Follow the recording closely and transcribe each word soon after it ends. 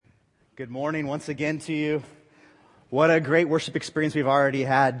Good morning once again to you. What a great worship experience we've already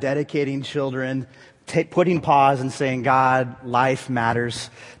had, dedicating children, putting pause and saying, God, life matters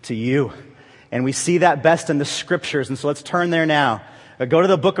to you. And we see that best in the scriptures. And so let's turn there now. Go to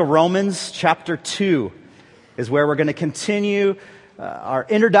the book of Romans, chapter 2, is where we're going to continue our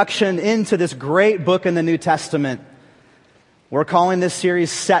introduction into this great book in the New Testament. We're calling this series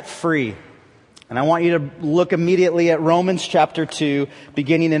Set Free. And I want you to look immediately at Romans chapter 2,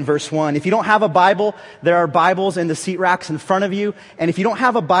 beginning in verse 1. If you don't have a Bible, there are Bibles in the seat racks in front of you. And if you don't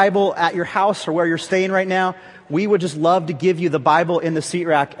have a Bible at your house or where you're staying right now, we would just love to give you the Bible in the seat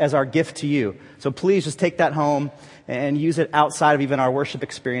rack as our gift to you. So please just take that home and use it outside of even our worship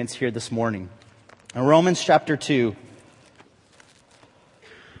experience here this morning. In Romans chapter 2,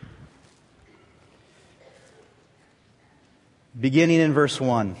 beginning in verse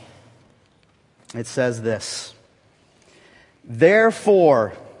 1. It says this: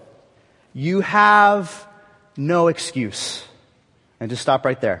 Therefore, you have no excuse. And just stop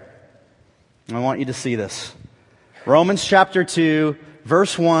right there. I want you to see this. Romans chapter 2,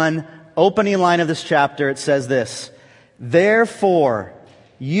 verse 1, opening line of this chapter, it says this: Therefore,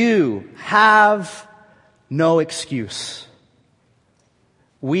 you have no excuse.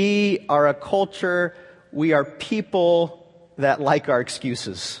 We are a culture, we are people that like our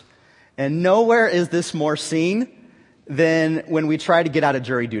excuses. And nowhere is this more seen than when we try to get out of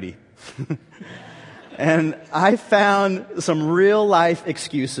jury duty. And I found some real life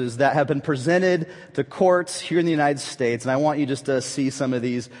excuses that have been presented to courts here in the United States. And I want you just to see some of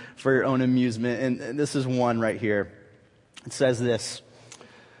these for your own amusement. And this is one right here. It says this: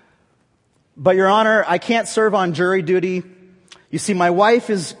 But Your Honor, I can't serve on jury duty. You see, my wife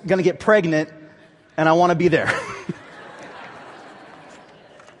is going to get pregnant and I want to be there.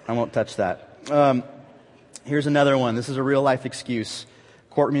 I won't touch that. Here's another one. This is a real life excuse.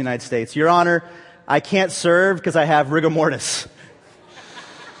 Court in the United States. Your Honor, I can't serve because I have rigor mortis.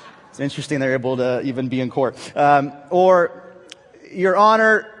 It's interesting they're able to even be in court. Or, Your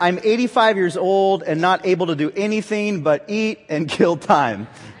Honor, I'm 85 years old and not able to do anything but eat and kill time.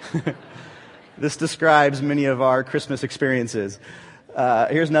 This describes many of our Christmas experiences.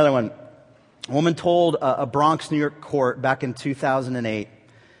 Here's another one. A woman told a Bronx, New York court back in 2008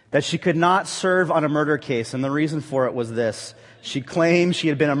 that she could not serve on a murder case, and the reason for it was this: she claimed she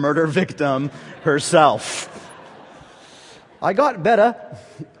had been a murder victim herself. I got better.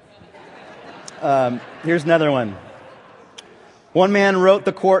 Here's another one. One man wrote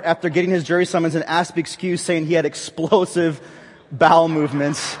the court after getting his jury summons and asked to be excused, saying he had explosive bowel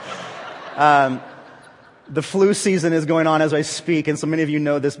movements. The flu season is going on as I speak, and so many of you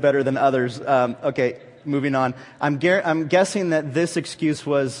know this better than others. Okay. Moving on. I'm guessing that this excuse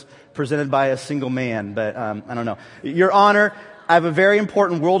was presented by a single man, but I don't know. Your Honor, I have a very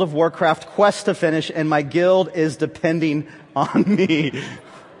important World of Warcraft quest to finish, and my guild is depending on me.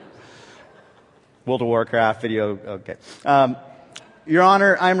 World of Warcraft video, okay. Your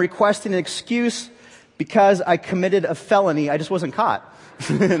Honor, I'm requesting an excuse because I committed a felony. I just wasn't caught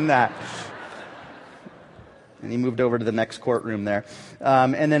in that. And he moved over to the next courtroom there.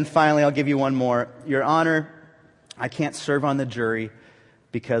 And then finally, I'll give you one more. Your Honor, I can't serve on the jury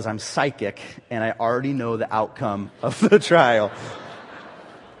because I'm psychic and I already know the outcome of the trial.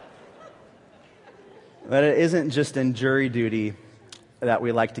 But it isn't just in jury duty that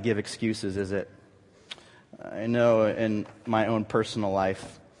we like to give excuses, is it? I know in my own personal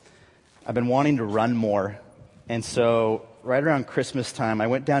life, I've been wanting to run more. And so right around Christmas time, I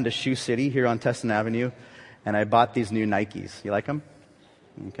went down to Shoe City here on Tustin Avenue, and I bought these new Nikes. You like them?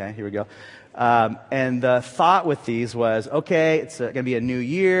 Okay, here we go. And the thought with these was, okay, it's going to be a new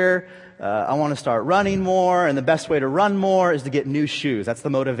year. I want to start running more, and the best way to run more is to get new shoes. That's the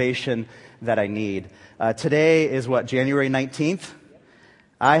motivation that I need. Today is what, January 19th?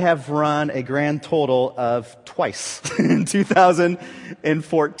 I have run a grand total of twice in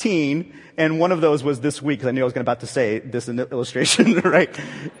 2014, and one of those was this week, because I knew I was about to say this illustration right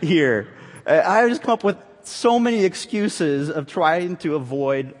here. I just come up with so many excuses of trying to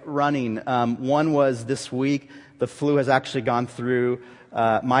avoid running. One was this week, the flu has actually gone through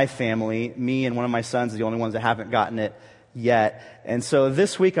my family. Me and one of my sons are the only ones that haven't gotten it yet. And so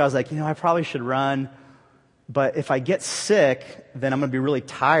this week I was like, I probably should run. But if I get sick, then I'm going to be really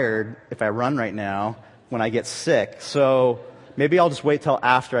tired if I run right now when I get sick. So maybe I'll just wait till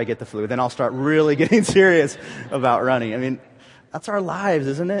after I get the flu. Then I'll start really getting serious about running. I mean, that's our lives,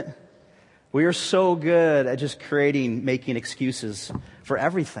 isn't it? We are so good at just making excuses for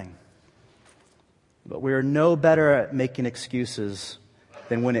everything. But we are no better at making excuses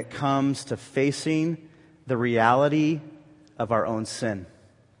than when it comes to facing the reality of our own sin.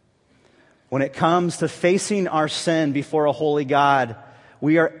 When it comes to facing our sin before a holy God,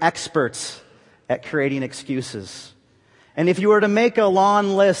 we are experts at creating excuses. And if you were to make a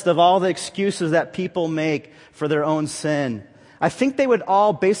long list of all the excuses that people make for their own sin, I think they would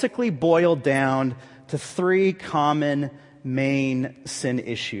all basically boil down to three common main sin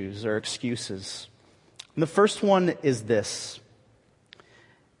issues or excuses. And the first one is this,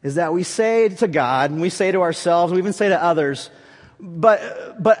 is that we say to God, and we say to ourselves, we even say to others,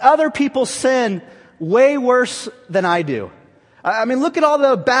 but other people sin way worse than I do. I mean, look at all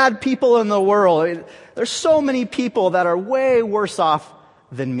the bad people in the world. I mean, there's so many people that are way worse off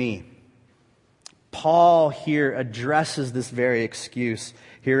than me. Paul here addresses this very excuse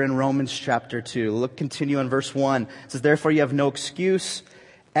here in Romans chapter 2. Continue on verse 1. It says, therefore you have no excuse,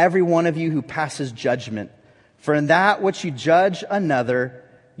 every one of you who passes judgment. For in that which you judge another,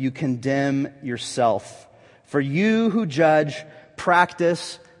 you condemn yourself. For you who judge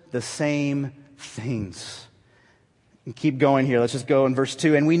practice the same things. And keep going here. Let's just go in verse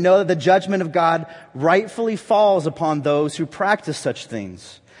 2. And we know that the judgment of God rightfully falls upon those who practice such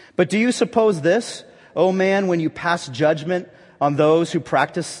things. But do you suppose this, O man, when you pass judgment on those who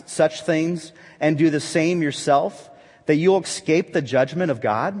practice such things and do the same yourself, that you'll escape the judgment of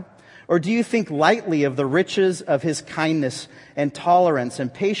God? Or do you think lightly of the riches of his kindness and tolerance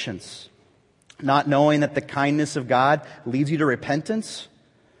and patience, not knowing that the kindness of God leads you to repentance?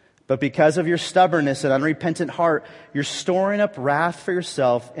 But because of your stubbornness and unrepentant heart, you're storing up wrath for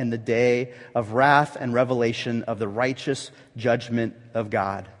yourself in the day of wrath and revelation of the righteous judgment of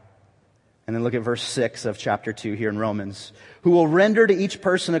God. And then look at verse 6 of chapter 2 here in Romans. Who will render to each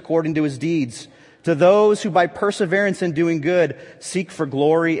person according to his deeds, to those who by perseverance in doing good seek for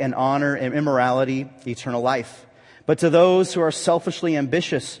glory and honor and immorality, eternal life. But to those who are selfishly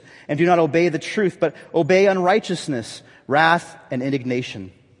ambitious and do not obey the truth, but obey unrighteousness, wrath and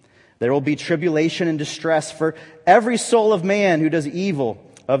indignation. There will be tribulation and distress for every soul of man who does evil,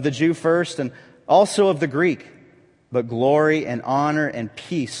 of the Jew first and also of the Greek. But glory and honor and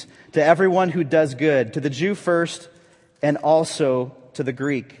peace to everyone who does good, to the Jew first and also to the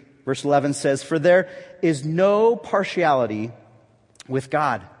Greek. Verse 11 says, for there is no partiality with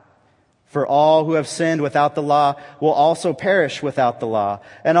God. For all who have sinned without the law will also perish without the law,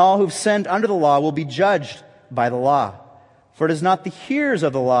 and all who've sinned under the law will be judged by the law. For it is not the hearers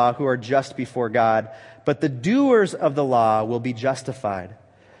of the law who are just before God, but the doers of the law will be justified.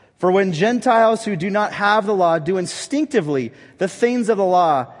 For when Gentiles who do not have the law do instinctively the things of the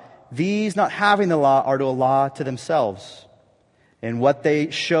law, these not having the law are to a law to themselves. In what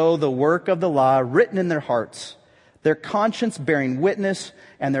they show the work of the law written in their hearts, their conscience bearing witness,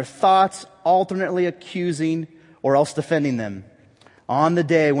 and their thoughts alternately accusing or else defending them. On the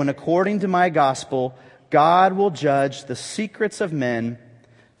day when, according to my gospel, God will judge the secrets of men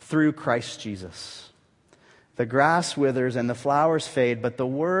through Christ Jesus. The grass withers and the flowers fade, but the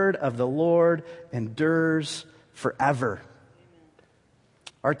word of the Lord endures forever.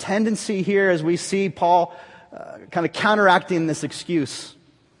 Our tendency here, as we see Paul kind of counteracting this excuse,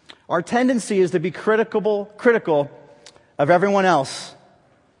 our tendency is to be critical of everyone else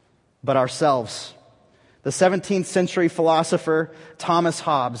but ourselves. The 17th century philosopher Thomas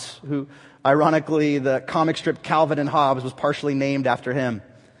Hobbes, who ironically, the comic strip Calvin and Hobbes was partially named after him.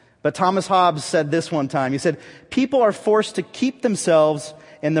 But Thomas Hobbes said this one time. He said, people are forced to keep themselves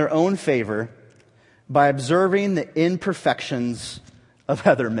in their own favor by observing the imperfections of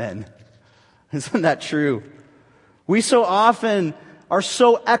other men. Isn't that true? We so often are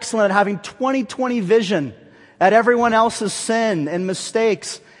so excellent at having 20/20 vision at everyone else's sin and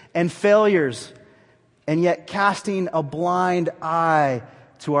mistakes and failures, and yet casting a blind eye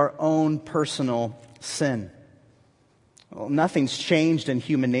to our own personal sin. Well, nothing's changed in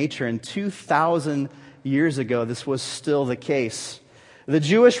human nature, and 2,000 years ago, this was still the case. The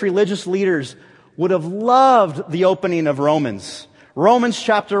Jewish religious leaders would have loved the opening of Romans. Romans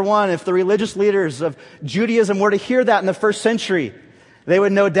chapter 1, if the religious leaders of Judaism were to hear that in the first century, they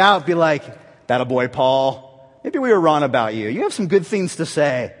would no doubt be like, "That a boy, Paul. Maybe we were wrong about you. You have some good things to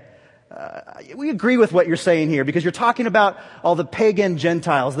say. We agree with what you're saying here because you're talking about all the pagan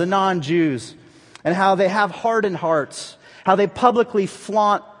Gentiles, the non-Jews, and how they have hardened hearts, how they publicly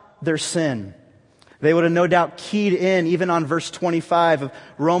flaunt their sin." They would have no doubt keyed in even on verse 25 of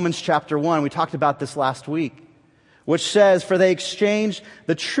Romans chapter 1. We talked about this last week, which says, "For they exchanged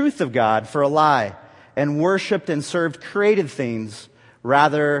the truth of God for a lie and worshipped and served created things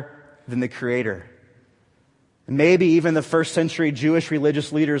rather than the Creator." Maybe even the first century Jewish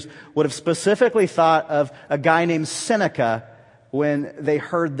religious leaders would have specifically thought of a guy named Seneca when they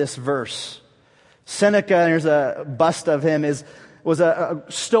heard this verse. Seneca, there's a bust of him, is a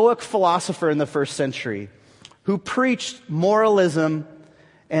Stoic philosopher in the first century who preached moralism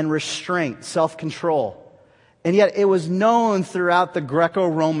and restraint, self-control. And yet it was known throughout the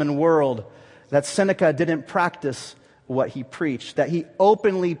Greco-Roman world that Seneca didn't practice what he preached, that he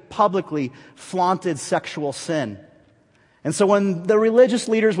openly, publicly flaunted sexual sin. And so when the religious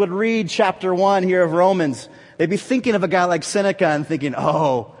leaders would read chapter 1 here of Romans, they'd be thinking of a guy like Seneca and thinking,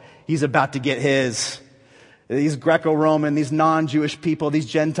 oh, he's about to get his. These Greco-Roman, these non-Jewish people, these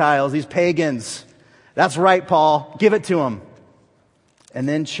Gentiles, these pagans. That's right, Paul. Give it to them. And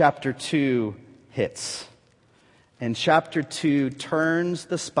then chapter 2 hits. And chapter 2 turns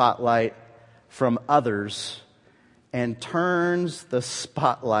the spotlight from others and turns the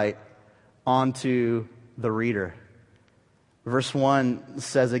spotlight onto the reader. Verse 1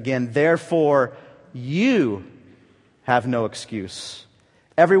 says again, therefore you have no excuse.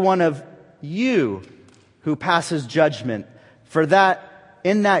 Every one of you who passes judgment, for that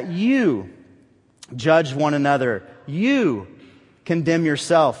in that you judge one another, you condemn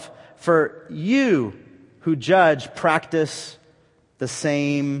yourself, for you who judge practice the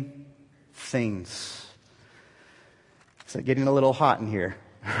same things. It's getting a little hot in here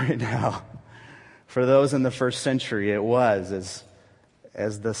right now. For those in the first century, it was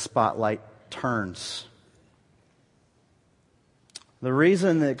as the spotlight turns. The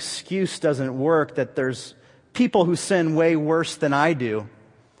reason the excuse doesn't work, that there's people who sin way worse than I do,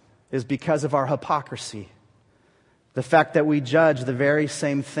 is because of our hypocrisy. The fact that we judge the very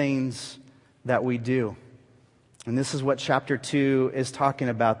same things that we do. And this is what chapter 2 is talking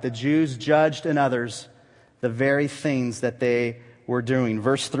about. The Jews judged in others the very things that they were doing.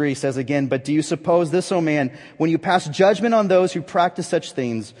 Verse 3 says again, but do you suppose this, O man, when you pass judgment on those who practice such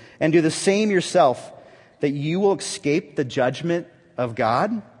things and do the same yourself, that you will escape the judgment of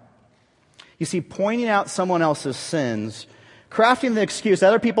God? You see, pointing out someone else's sins, crafting the excuse,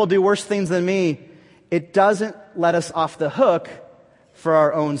 other people do worse things than me, it doesn't let us off the hook for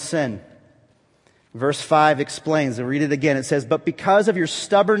our own sin. Verse 5 explains, I'll read it again. It says, but because of your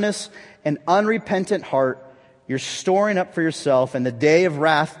stubbornness and unrepentant heart, you're storing up for yourself in the day of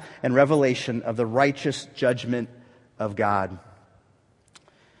wrath and revelation of the righteous judgment of God.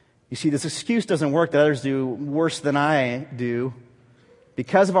 You see, this excuse doesn't work that others do worse than I do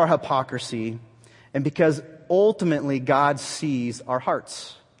because of our hypocrisy and because ultimately God sees our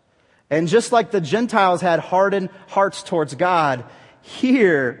hearts. And just like the Gentiles had hardened hearts towards God,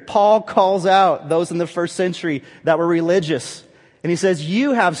 here Paul calls out those in the first century that were religious. And he says,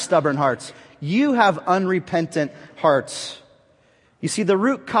 you have stubborn hearts. You have unrepentant hearts. You see, the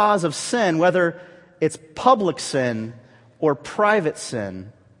root cause of sin, whether it's public sin or private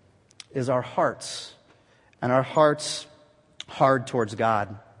sin, is our hearts. And our hearts hard towards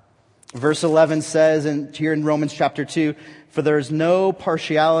God. Verse 11 says, and here in Romans chapter 2, for there is no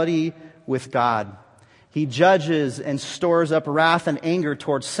partiality with God. He judges and stores up wrath and anger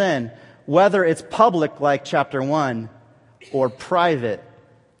towards sin, whether it's public like chapter 1 or private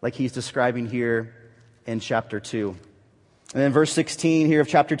like he's describing here in chapter 2. And then verse 16 here of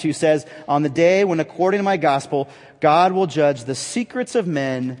chapter 2 says, on the day when according to my gospel, God will judge the secrets of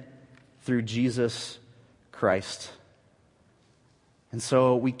men through Jesus Christ. And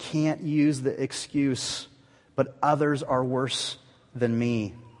so we can't use the excuse, but others are worse than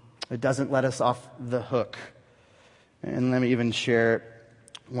me. It doesn't let us off the hook. And let me even share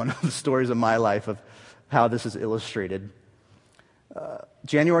one of the stories of my life of how this is illustrated.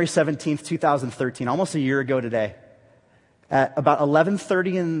 January 17th, 2013, almost a year ago today, at about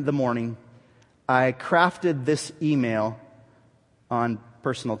 11:30 in the morning, I crafted this email on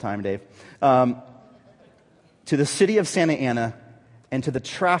personal time, Dave, to the city of Santa Ana and to the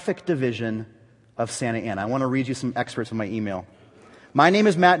traffic division of Santa Ana. I want to read you some excerpts from my email. My name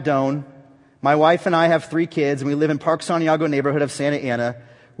is Matt Doan. My wife and I have 3 kids, and we live in Park Santiago neighborhood of Santa Ana.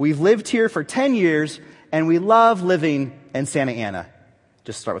 We've lived here for 10 years, and we love living in Santa Ana.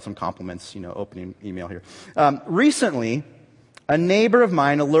 Just start with some compliments, opening email here. Recently, a neighbor of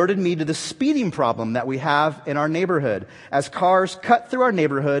mine alerted me to the speeding problem that we have in our neighborhood as cars cut through our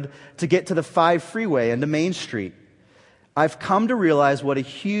neighborhood to get to the 5 freeway and to Main Street. I've come to realize what a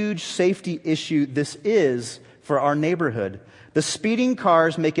huge safety issue this is for our neighborhood. The speeding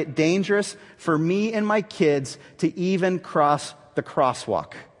cars make it dangerous for me and my kids to even cross the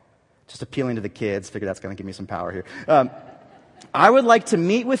crosswalk. Just appealing to the kids. Figure that's going to give me some power here. I would like to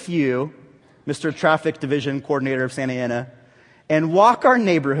meet with you, Mr. Traffic Division Coordinator of Santa Ana, and walk our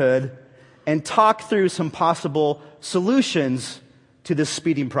neighborhood and talk through some possible solutions to this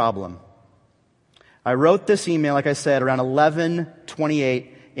speeding problem. I wrote this email, like I said, around 11:28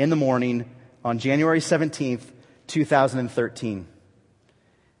 in the morning on January 17th, 2013.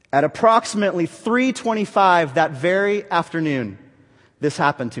 At approximately 3:25 that very afternoon, this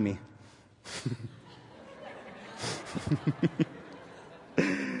happened to me.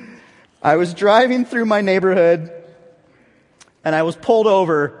 I was driving through my neighborhood, and I was pulled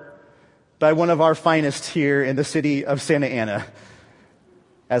over by one of our finest here in the city of Santa Ana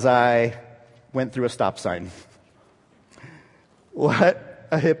as I went through a stop sign. What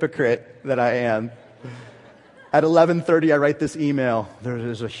a hypocrite that I am. At 11:30, I write this email.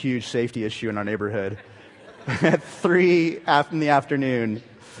 There's a huge safety issue in our neighborhood. At 3 in the afternoon,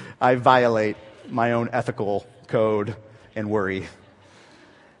 I violate my own ethical code and worry.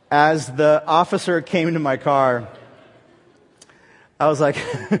 As the officer came into my car, I was like,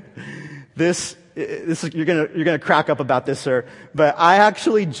 this you're gonna crack up about this, sir. But I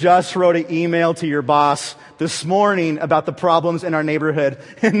actually just wrote an email to your boss this morning about the problems in our neighborhood,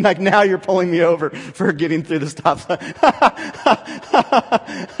 and like now you're pulling me over for getting through the stop sign.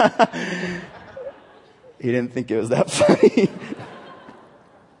 He didn't think it was that funny.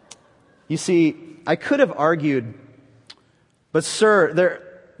 You see, I could have argued, but sir,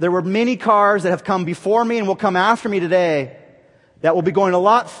 there were many cars that have come before me and will come after me today that will be going a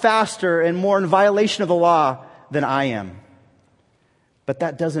lot faster and more in violation of the law than I am. But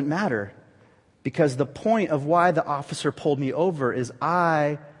that doesn't matter, because the point of why the officer pulled me over is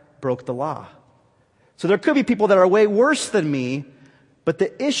I broke the law. So there could be people that are way worse than me, but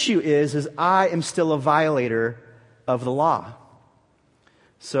the issue is I am still a violator of the law.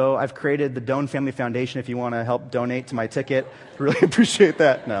 So I've created the Doan Family Foundation if you want to help donate to my ticket. Really appreciate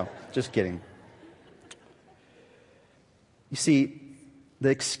that. No, just kidding. You see, the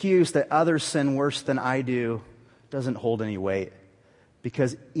excuse that others sin worse than I do doesn't hold any weight,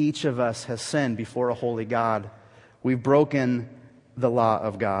 because each of us has sinned before a holy God. We've broken the law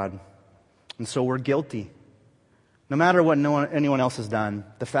of God, and so we're guilty. No matter what anyone else has done,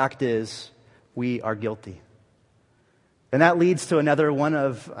 the fact is we are guilty. And that leads to another one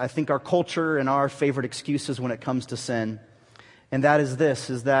of, I think, our culture and our favorite excuses when it comes to sin. And that is this,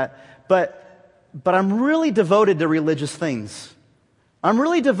 but I'm really devoted to religious things. I'm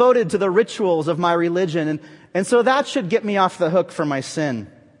really devoted to the rituals of my religion, and so that should get me off the hook for my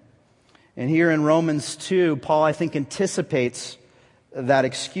sin. And here in Romans 2, Paul, I think, anticipates that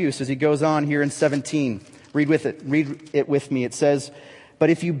excuse as he goes on here in 17. Read it with me. It says, "But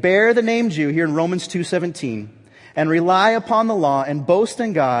if you bear the name Jew," here in Romans 2:17, "and rely upon the law and boast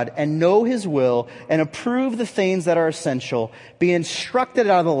in God and know His will and approve the things that are essential, be instructed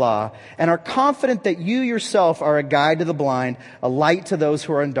out of the law, and are confident that you yourself are a guide to the blind, a light to those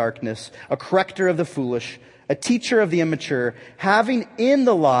who are in darkness, a corrector of the foolish, a teacher of the immature, having in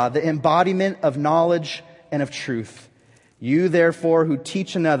the law the embodiment of knowledge and of truth. You therefore who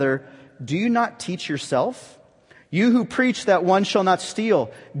teach another, do you not teach yourself? You who preach that one shall not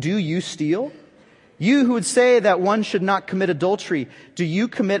steal, do you steal? You who would say that one should not commit adultery, do you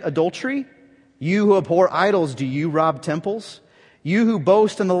commit adultery? You who abhor idols, do you rob temples? You who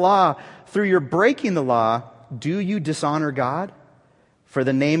boast in the law, through your breaking the law, do you dishonor God? For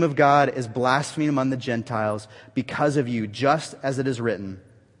the name of God is blasphemed among the Gentiles because of you, just as it is written.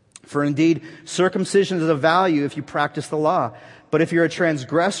 For indeed, circumcision is of value if you practice the law. But if you're a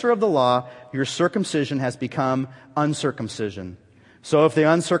transgressor of the law, your circumcision has become uncircumcision. So if the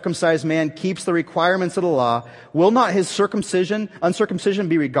uncircumcised man keeps the requirements of the law, will not his uncircumcision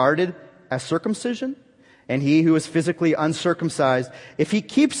be regarded as circumcision? And he who is physically uncircumcised, if he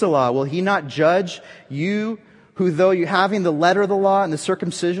keeps the law, will he not judge you who, though you having the letter of the law and the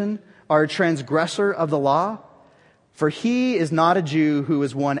circumcision, are a transgressor of the law? For he is not a Jew who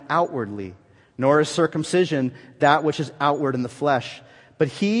is one outwardly, nor is circumcision that which is outward in the flesh. But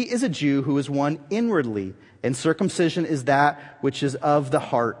he is a Jew who is one inwardly, and circumcision is that which is of the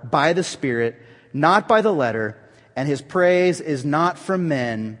heart, by the Spirit, not by the letter, and his praise is not from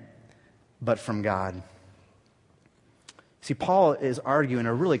men, but from God. See, Paul is arguing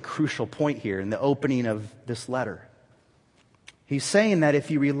a really crucial point here in the opening of this letter. He's saying that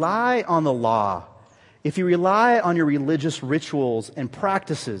if you rely on the law, if you rely on your religious rituals and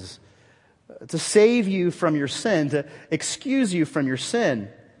practices to save you from your sin, to excuse you from your sin,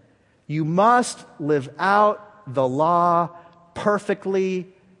 you must live out the law perfectly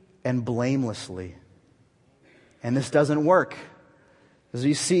and blamelessly. And this doesn't work. As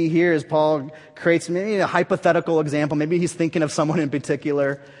you see here, as Paul creates maybe a hypothetical example, maybe he's thinking of someone in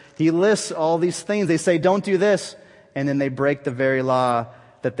particular. He lists all these things. They say, don't do this. And then they break the very law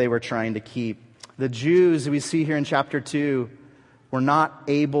that they were trying to keep. The Jews, we see here in chapter 2, were not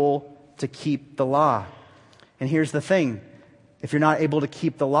able to keep the law. And here's the thing. If you're not able to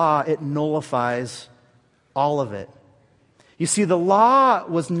keep the law, it nullifies all of it. You see, the law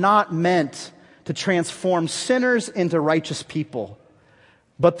was not meant to transform sinners into righteous people,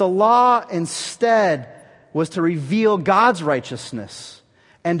 but the law instead was to reveal God's righteousness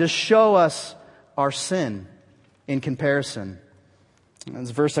and to show us our sin in comparison. This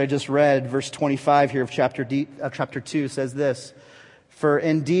verse I just read, verse 25 here of chapter 2 says this, "For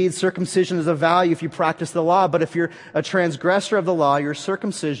indeed circumcision is of value if you practice the law, but if you're a transgressor of the law, your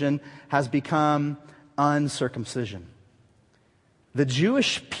circumcision has become uncircumcision." The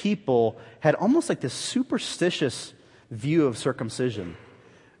Jewish people had almost like this superstitious view of circumcision.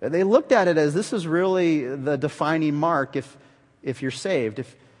 They looked at it as this is really the defining mark if you're saved,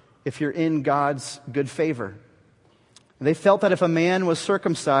 if you're in God's good favor. They felt that if a man was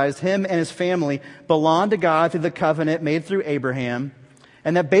circumcised, him and his family belonged to God through the covenant made through Abraham,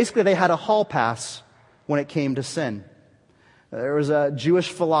 and that basically they had a hall pass when it came to sin. There was a Jewish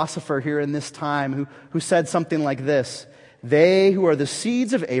philosopher here in this time who said something like this, "They who are the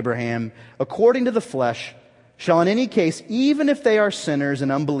seeds of Abraham, according to the flesh, shall in any case, even if they are sinners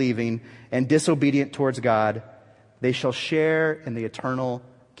and unbelieving and disobedient towards God, they shall share in the eternal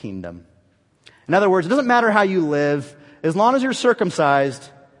kingdom." In other words, it doesn't matter how you live, as long as you're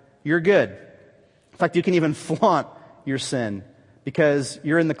circumcised, you're good. In fact, you can even flaunt your sin because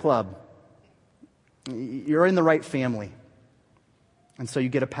you're in the club. You're in the right family. And so you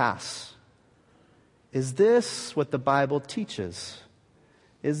get a pass. Is this what the Bible teaches?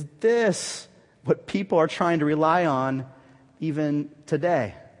 Is this what people are trying to rely on even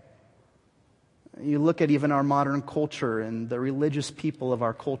today? You look at even our modern culture and the religious people of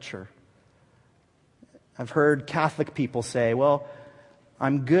our culture. I've heard Catholic people say, well,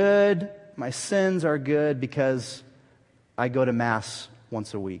 I'm good, my sins are good because I go to Mass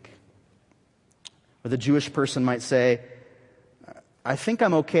once a week. Or the Jewish person might say, I think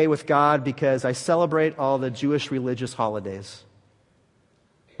I'm okay with God because I celebrate all the Jewish religious holidays.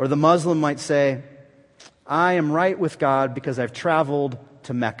 Or the Muslim might say, I am right with God because I've traveled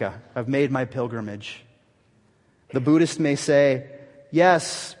to Mecca. I've made my pilgrimage. The Buddhist may say,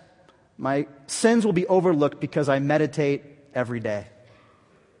 yes, my sins will be overlooked because I meditate every day.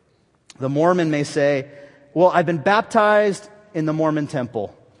 The Mormon may say, well, I've been baptized in the Mormon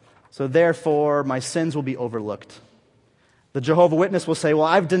temple, so therefore my sins will be overlooked. The Jehovah's Witness will say, well,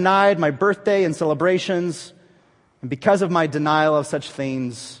 I've denied my birthday and celebrations, and because of my denial of such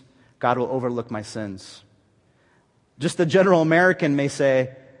things, God will overlook my sins. Just the general American may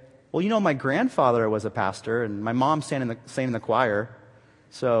say, well, you know, my grandfather was a pastor, and my mom sang in the choir,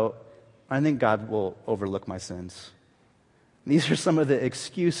 so I think God will overlook my sins. These are some of the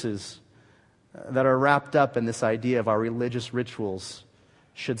excuses that are wrapped up in this idea of our religious rituals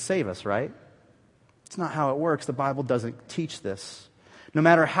should save us, right? It's not how it works. The Bible doesn't teach this. No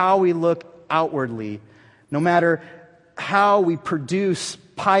matter how we look outwardly, no matter how we produce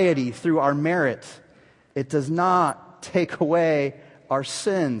piety through our merit, it does not take away our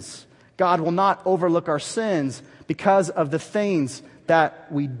sins. God will not overlook our sins because of the things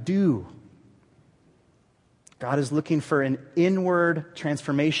that we do. God is looking for an inward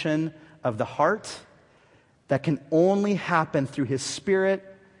transformation of the heart that can only happen through His Spirit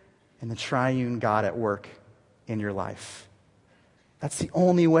and the triune God at work in your life. That's the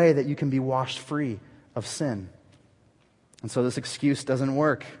only way that you can be washed free of sin. And so this excuse doesn't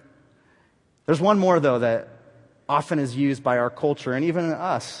work. There's one more, though, that often is used by our culture and even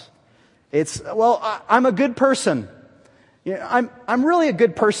us. It's, well, I'm a good person. You know, I'm really a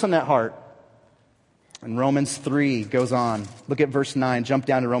good person at heart. And Romans 3 goes on. Look at verse 9. Jump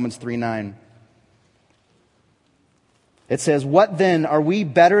down to Romans 3:9. It says, what then? Are we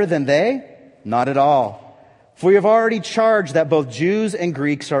better than they? Not at all. For we have already charged that both Jews and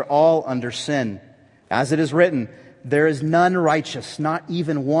Greeks are all under sin. As it is written, there is none righteous, not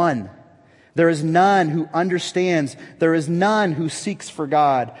even one. There is none who understands. There is none who seeks for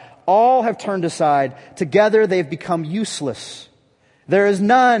God. All have turned aside. Together they have become useless. There is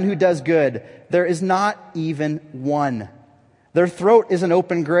none who does good. There is not even one. Their throat is an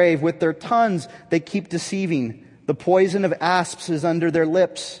open grave. With their tongues they keep deceiving. The poison of asps is under their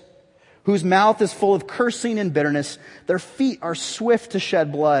lips, whose mouth is full of cursing and bitterness. Their feet are swift to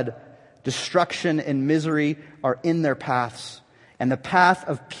shed blood. Destruction and misery are in their paths, and the path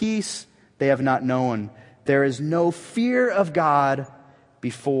of peace they have not known. There is no fear of God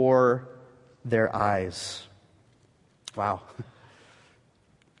before their eyes. Wow.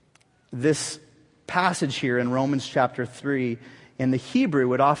 This passage here in Romans chapter 3 in the Hebrew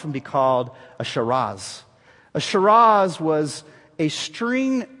would often be called a sharaz. A sharaz was a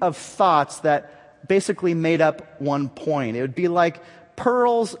string of thoughts that basically made up one point. It would be like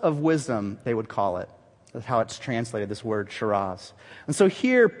pearls of wisdom, they would call it. That's how it's translated, this word, charaz. And so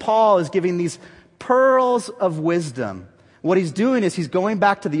here, Paul is giving these pearls of wisdom. What he's doing is he's going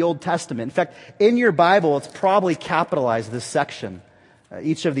back to the Old Testament. In fact, in your Bible, it's probably capitalized, this section,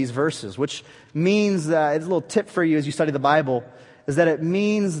 each of these verses, which means that, it's a little tip for you as you study the Bible, is that it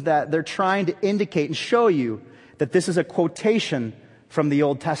means that they're trying to indicate and show you that this is a quotation from the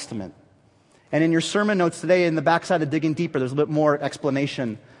Old Testament. And in your sermon notes today, in the backside of Digging Deeper, there's a bit more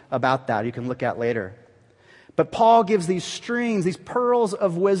explanation about that you can look at later. But Paul gives these strings, these pearls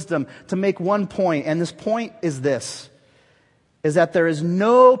of wisdom to make one point, and this point is this, is that there is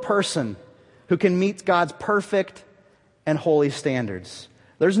no person who can meet God's perfect and holy standards.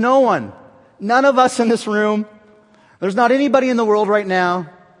 There's no one. None of us in this room. There's not anybody in the world right now.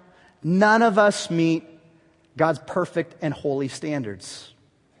 None of us meet God's perfect and holy standards.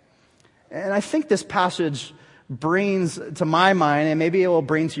 And I think this passage brings to my mind, and maybe it will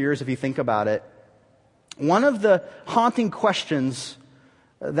bring to yours if you think about it, one of the haunting questions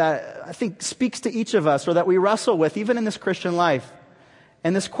that I think speaks to each of us, or that we wrestle with even in this Christian life.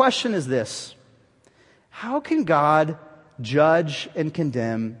 And this question is this: how can God judge and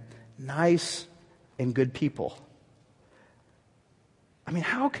condemn nice and good people? I mean,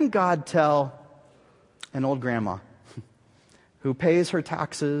 how can God tell an old grandma who pays her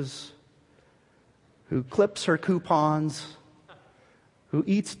taxes, who clips her coupons, who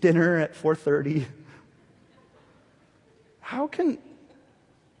eats dinner at 4:30, how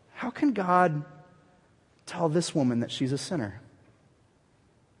can God tell this woman that she's a sinner?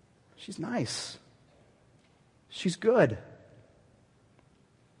 She's nice. She's good.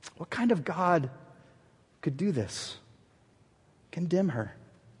 What kind of God could do this? Condemn her.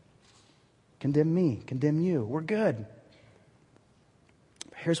 Condemn me. Condemn you. We're good.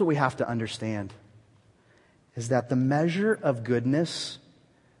 Here's what we have to understand, is that the measure of goodness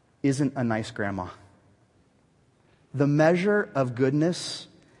isn't a nice grandma. The measure of goodness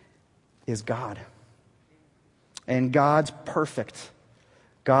is God. And God's perfect.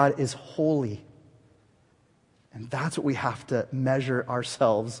 God is holy. And that's what we have to measure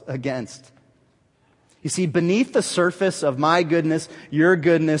ourselves against. You see, beneath the surface of my goodness, your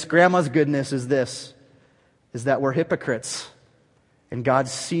goodness, grandma's goodness is this, is that we're hypocrites. And God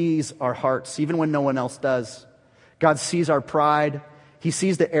sees our hearts, even when no one else does. God sees our pride. He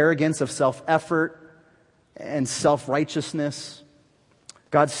sees the arrogance of self-effort and self-righteousness.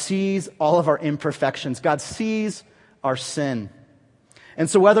 God sees all of our imperfections. God sees our sin. And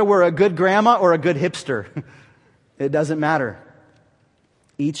so whether we're a good grandma or a good hipster, it doesn't matter.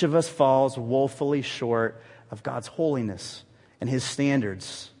 Each of us falls woefully short of God's holiness and His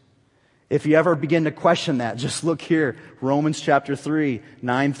standards. If you ever begin to question that, just look here, Romans chapter 3,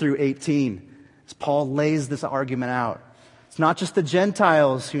 9 through 18. As Paul lays this argument out. It's not just the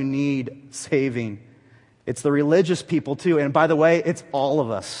Gentiles who need saving. It's the religious people too. And by the way, it's all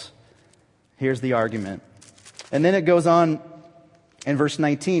of us. Here's the argument. And then it goes on in verse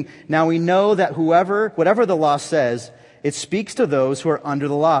 19. Now we know that whatever the law says, it speaks to those who are under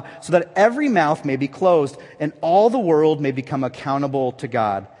the law, so that every mouth may be closed and all the world may become accountable to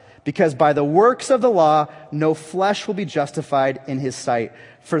God. Because by the works of the law, no flesh will be justified in His sight.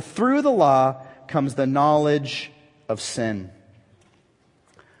 For through the law comes the knowledge of sin.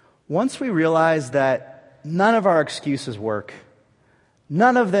 Once we realize that none of our excuses work,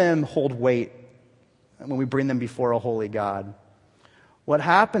 none of them hold weight when we bring them before a holy God, what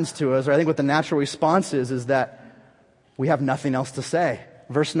happens to us, or I think what the natural response is that we have nothing else to say.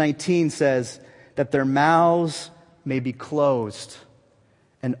 Verse 19 says that their mouths may be closed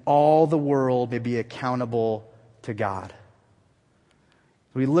and all the world may be accountable to God.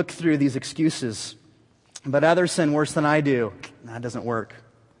 We look through these excuses, but others sin worse than I do. That doesn't work.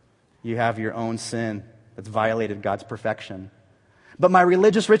 You have your own sin that's violated God's perfection. But my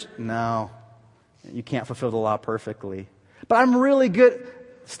religious no, you can't fulfill the law perfectly. But I'm really good.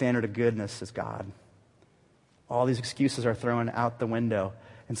 The standard of goodness is God. All these excuses are thrown out the window.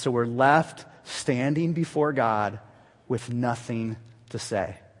 And so we're left standing before God with nothing to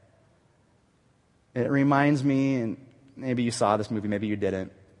say. It reminds me, and maybe you saw this movie, maybe you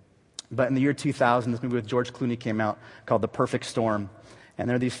didn't, but in the year 2000, this movie with George Clooney came out called The Perfect Storm. And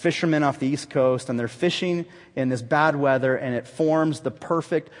there are these fishermen off the East Coast, and they're fishing in this bad weather, and it forms the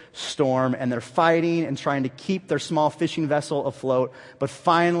perfect storm, and they're fighting and trying to keep their small fishing vessel afloat. But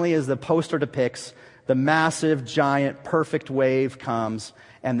finally, as the poster depicts, the massive, giant, perfect wave comes,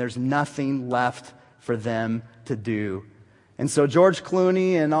 and there's nothing left for them to do. And so George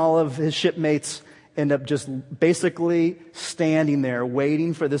Clooney and all of his shipmates end up just basically standing there,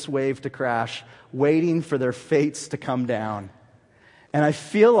 waiting for this wave to crash, waiting for their fates to come down. And I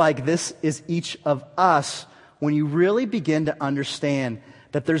feel like this is each of us when you really begin to understand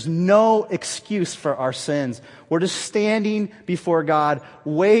that there's no excuse for our sins. We're just standing before God,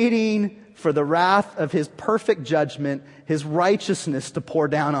 waiting for the wrath of His perfect judgment, His righteousness to pour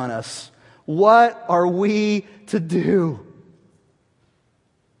down on us. What are we to do?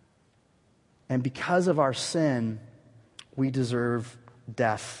 And because of our sin, we deserve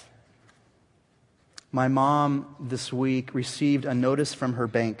death. My mom this week received a notice from her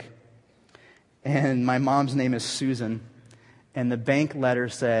bank. And my mom's name is Susan. And the bank letter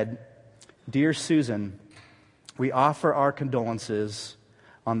said, "Dear Susan, we offer our condolences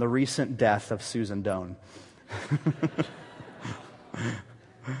on the recent death of Susan Doan."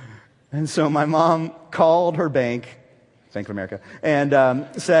 And so my mom called her bank, Bank of America, and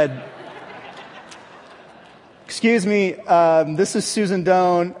said, "Excuse me, this is Susan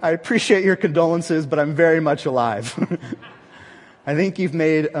Doan. I appreciate your condolences, but I'm very much alive. I think you've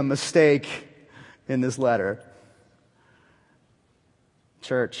made a mistake in this letter."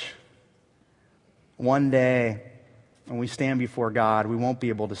 Church, one day when we stand before God, we won't be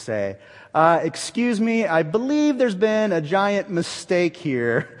able to say, "Excuse me, I believe there's been a giant mistake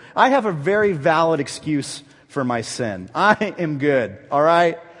here. I have a very valid excuse for my sin. I am good, all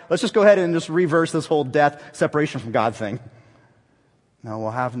right? Let's just go ahead and just reverse this whole death, separation from God thing." No,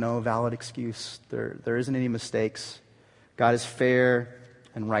 we'll have no valid excuse. There isn't any mistakes. God is fair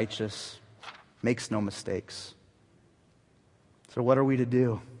and righteous, makes no mistakes. So what are we to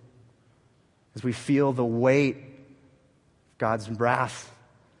do as we feel the weight of God's wrath,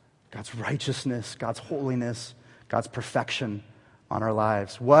 God's righteousness, God's holiness, God's perfection on our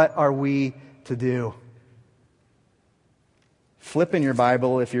lives? What are we to do? Flip in your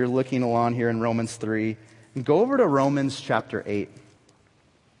Bible if you're looking along here in Romans 3 and go over to Romans chapter 8.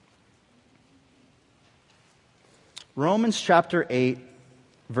 Romans chapter 8,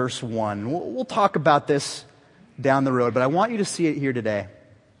 verse 1. We'll talk about this down the road, but I want you to see it here today.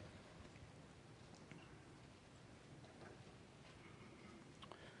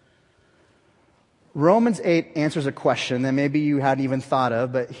 Romans 8 answers a question that maybe you hadn't even thought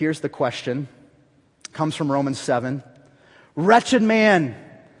of, but here's the question. It comes from Romans 7. "Wretched man,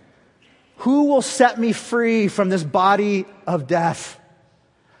 who will set me free from this body of death?"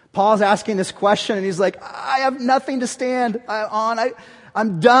 Paul's asking this question, and he's like, "I have nothing to stand on.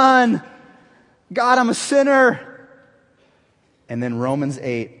 I'm done. God, I'm a sinner." And then Romans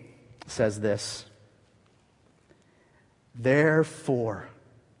 8 says this: "Therefore,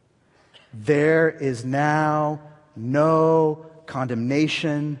 there is now no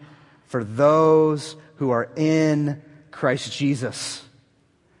condemnation for those who are in Christ Jesus.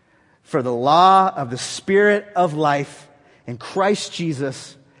 For the law of the Spirit of life in Christ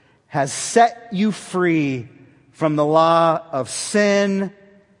Jesus has set you free from the law of sin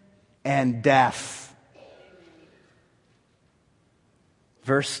and death."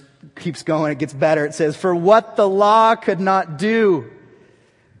 Verse keeps going, it gets better. It says, "For what the law could not do,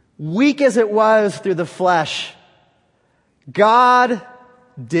 weak as it was through the flesh, God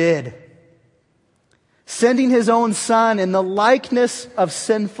did, sending His own Son in the likeness of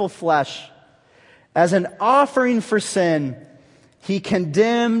sinful flesh. As an offering for sin, He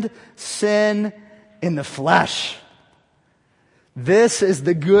condemned sin in the flesh." This is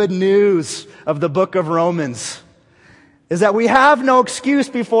the good news of the book of Romans, is that we have no excuse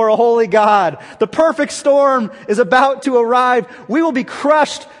before a holy God. The perfect storm is about to arrive. We will be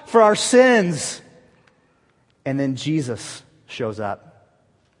crushed for our sins. And then Jesus shows up,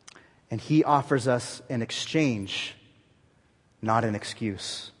 and He offers us an exchange, not an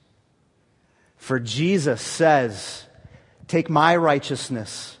excuse. For Jesus says, "Take my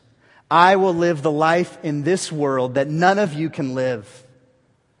righteousness. I will live the life in this world that none of you can live.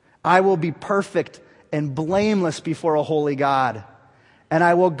 I will be perfect and blameless before a holy God. And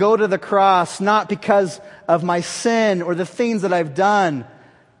I will go to the cross not because of my sin or the things that I've done,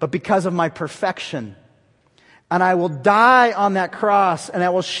 but because of my perfection. And I will die on that cross, and I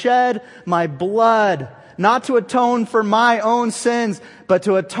will shed my blood, not to atone for my own sins, but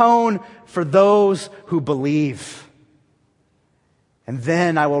to atone for those who believe. And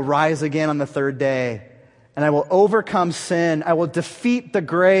then I will rise again on the third day, and I will overcome sin. I will defeat the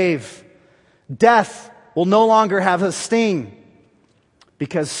grave. Death will no longer have a sting,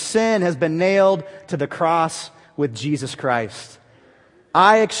 because sin has been nailed to the cross with Jesus Christ.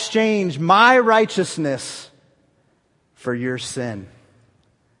 I exchange my righteousness for your sin."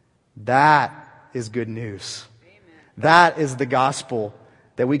 That is good news. Amen. That is the gospel,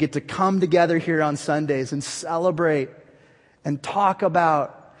 that we get to come together here on Sundays and celebrate and talk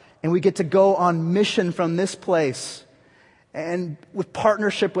about, and we get to go on mission from this place and with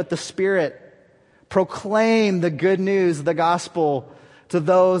partnership with the Spirit, proclaim the good news of the gospel to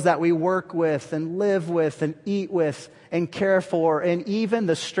those that we work with and live with and eat with and care for, and even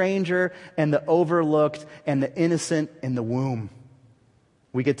the stranger and the overlooked and the innocent in the womb.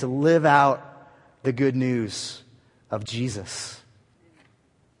 We get to live out the good news of Jesus.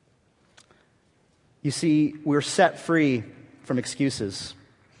 You see, we're set free from excuses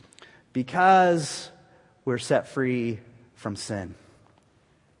because we're set free from sin.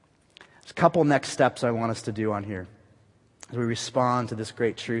 There's a couple next steps I want us to do on here as we respond to this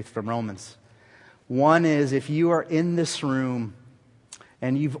great truth from Romans. One is, if you are in this room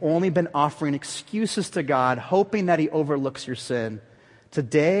and you've only been offering excuses to God, hoping that He overlooks your sin,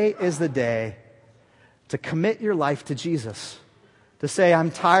 today is the day to commit your life to Jesus. To say, I'm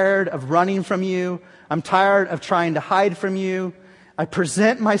tired of running from you. I'm tired of trying to hide from you. I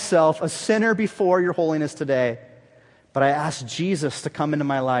present myself a sinner before your holiness today. But I ask Jesus to come into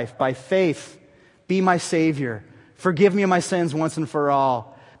my life by faith, be my Savior, forgive me of my sins once and for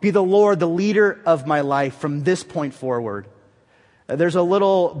all, be the Lord, the leader of my life from this point forward. There's a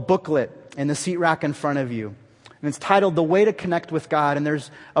little booklet in the seat rack in front of you, and it's titled The Way to Connect with God, and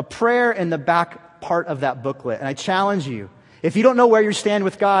there's a prayer in the back part of that booklet. And I challenge you, if you don't know where you stand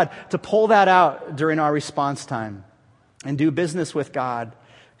with God, to pull that out during our response time and do business with God.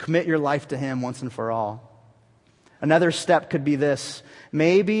 Commit your life to Him once and for all. Another step could be this.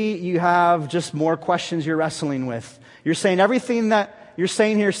 Maybe you have just more questions you're wrestling with. You're saying everything that you're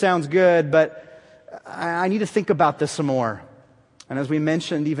saying here sounds good, but I need to think about this some more. And as we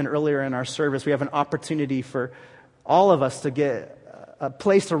mentioned even earlier in our service, we have an opportunity for all of us to get a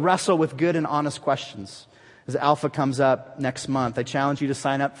place to wrestle with good and honest questions. As Alpha comes up next month, I challenge you to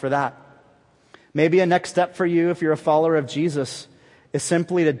sign up for that. Maybe a next step for you, if you're a follower of Jesus, is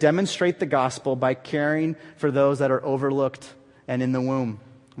simply to demonstrate the gospel by caring for those that are overlooked and in the womb.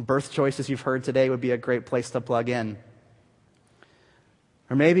 Birth choices you've heard today would be a great place to plug in.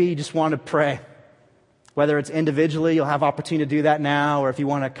 Or maybe you just want to pray. Whether it's individually, you'll have opportunity to do that now, or if you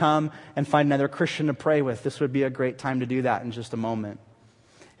want to come and find another Christian to pray with, this would be a great time to do that in just a moment.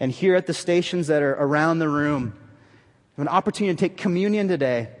 And here at the stations that are around the room, you have an opportunity to take communion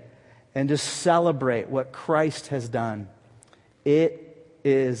today and just celebrate what Christ has done. It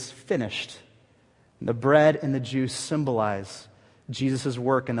is finished. The bread and the juice symbolize Jesus'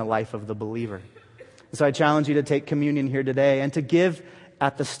 work in the life of the believer. So I challenge you to take communion here today and to give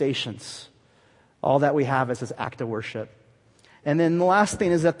at the stations. All that we have is this act of worship. And then the last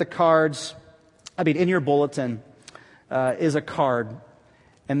thing is that the cards, in your bulletin is a card.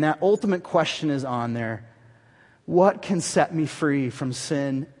 And that ultimate question is on there. What can set me free from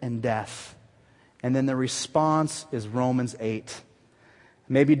sin and death? And then the response is Romans 8.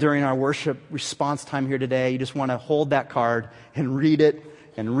 Maybe during our worship response time here today, you just want to hold that card and read it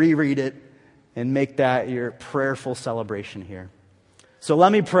and reread it and make that your prayerful celebration here. So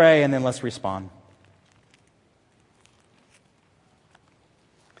let me pray and then let's respond.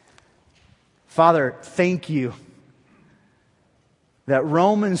 Father, thank you that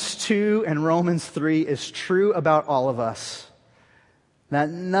Romans 2 and Romans 3 is true about all of us. That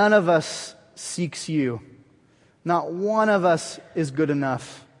none of us seeks you. Not one of us is good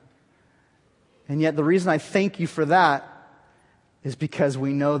enough. And yet the reason I thank you for that is because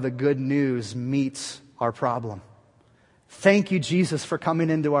we know the good news meets our problem. Thank you, Jesus, for coming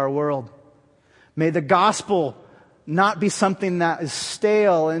into our world. May the gospel not be something that is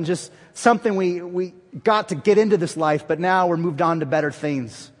stale and just something we got to get into this life, but now we're moved on to better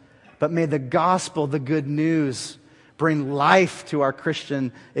things. But may the gospel, the good news, bring life to our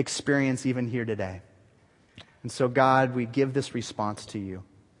Christian experience even here today. And so, God, we give this response to you.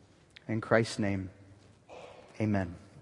 In Christ's name, amen.